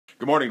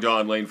Good morning,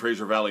 Don Lane,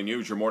 Fraser Valley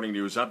News, your morning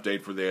news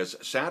update for this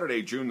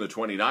Saturday, June the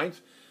 29th.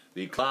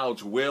 The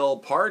clouds will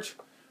part,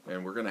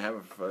 and we're going to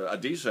have a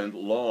decent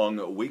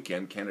long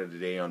weekend, Canada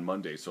Day on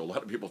Monday. So a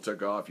lot of people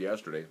took off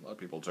yesterday. A lot of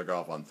people took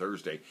off on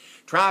Thursday.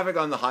 Traffic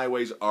on the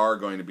highways it's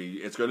going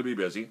to be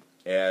busy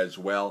as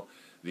well.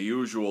 The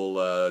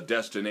usual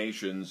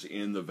destinations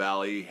in the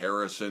valley: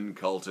 Harrison,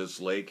 Cultus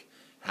Lake,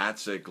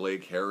 Hatzick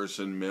Lake,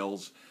 Harrison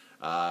Mills,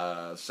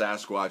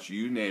 Sasquatch,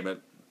 you name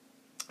it.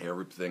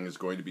 Everything is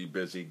going to be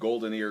busy.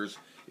 Golden Ears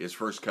is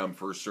first come,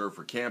 first serve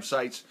for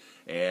campsites,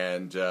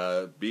 and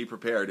be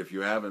prepared if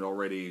you haven't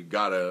already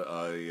got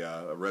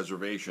a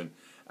reservation.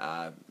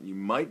 You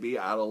might be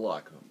out of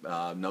luck.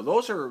 Now,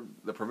 those are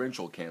the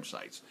provincial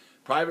campsites.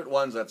 Private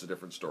ones, that's a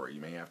different story.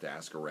 You may have to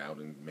ask around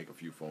and make a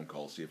few phone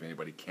calls, see if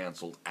anybody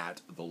canceled at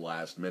the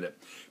last minute.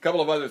 A couple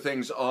of other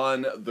things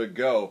on the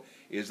go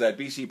is that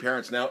BC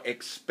parents now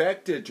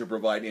expected to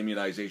provide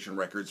immunization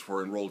records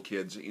for enrolled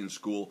kids in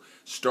school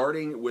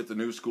starting with the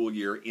new school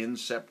year in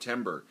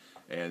September.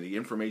 And the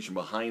information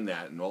behind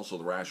that and also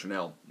the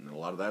rationale, and a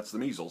lot of that's the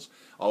measles,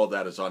 all of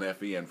that is on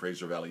FVN,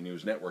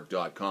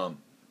 FraserValleyNewsNetwork.com.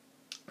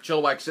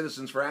 Chilliwack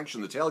Citizens for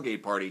Action, the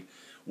tailgate party,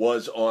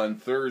 was on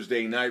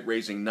Thursday night,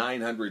 raising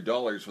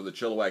 $900 for the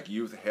Chilliwack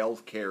Youth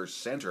Health Care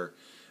Center.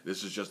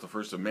 This is just the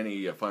first of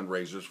many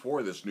fundraisers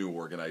for this new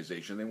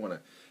organization. They want to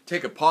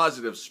take a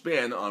positive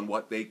spin on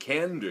what they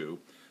can do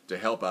to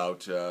help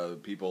out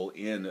people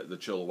in the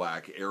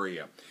Chilliwack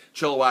area.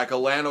 Chilliwack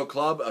Alano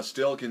Club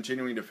still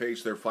continuing to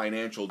face their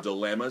financial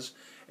dilemmas,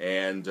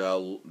 and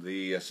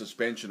the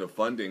suspension of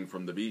funding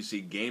from the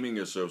BC Gaming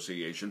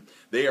Association.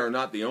 They are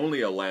not the only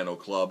Alano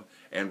Club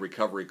and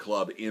Recovery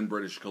Club in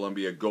British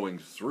Columbia going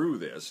through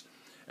this.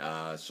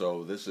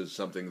 So this is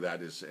something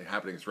that is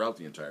happening throughout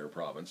the entire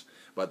province.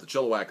 But the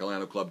Chilliwack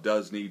Alano Club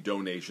does need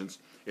donations.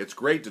 It's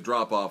great to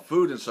drop off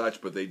food and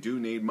such, but they do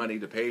need money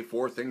to pay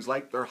for things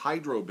like their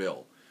hydro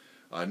bill,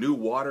 a new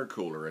water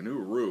cooler, a new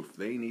roof.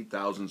 They need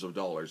thousands of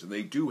dollars, and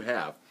they do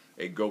have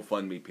a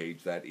GoFundMe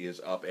page that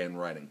is up and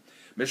running.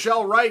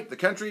 Michelle Wright, the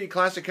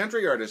classic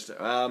country artist,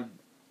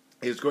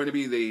 is going to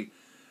be the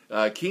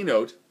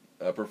keynote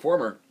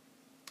performer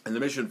in the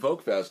Mission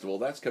Folk Festival.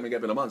 That's coming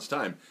up in a month's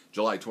time,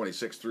 July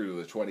 26th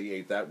through the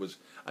 28th. That was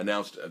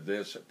announced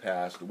this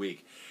past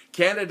week.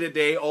 Canada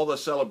Day, all the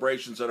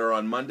celebrations that are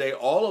on Monday,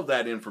 all of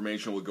that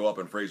information will go up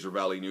in Fraser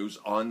Valley News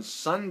on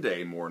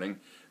Sunday morning,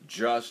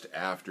 just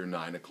after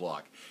 9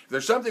 o'clock. If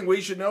there's something we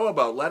should know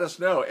about, let us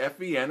know.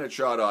 FVN at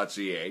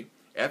shaw.ca.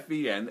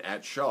 FVN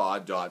at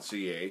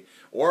shaw.ca.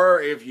 Or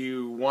if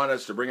you want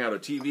us to bring out a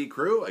TV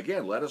crew,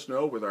 again, let us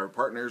know with our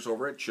partners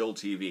over at Chill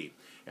TV.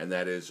 And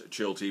that is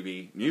Chill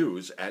TV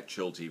News at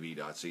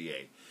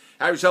chilltv.ca.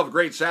 Have yourself a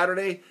great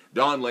Saturday.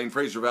 Don Lane,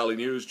 Fraser Valley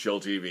News, Chill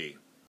TV.